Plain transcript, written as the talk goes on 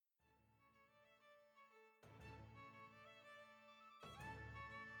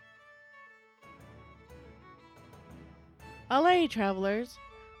Allez, travelers!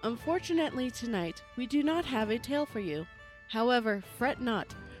 Unfortunately tonight, we do not have a tale for you. However, fret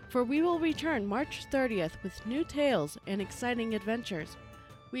not, for we will return March 30th with new tales and exciting adventures.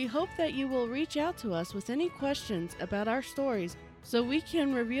 We hope that you will reach out to us with any questions about our stories so we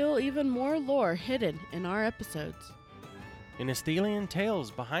can reveal even more lore hidden in our episodes. In Estelian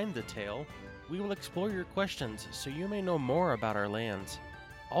Tales Behind the Tale, we will explore your questions so you may know more about our lands.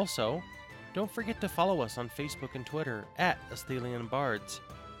 Also, don't forget to follow us on Facebook and Twitter at Estelian Bards,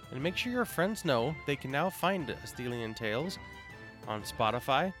 and make sure your friends know they can now find Estelian Tales on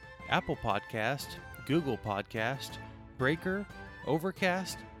Spotify, Apple Podcast, Google Podcast, Breaker,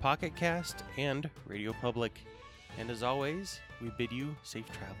 Overcast, Pocket Cast, and Radio Public. And as always, we bid you safe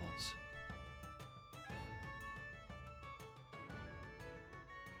travels.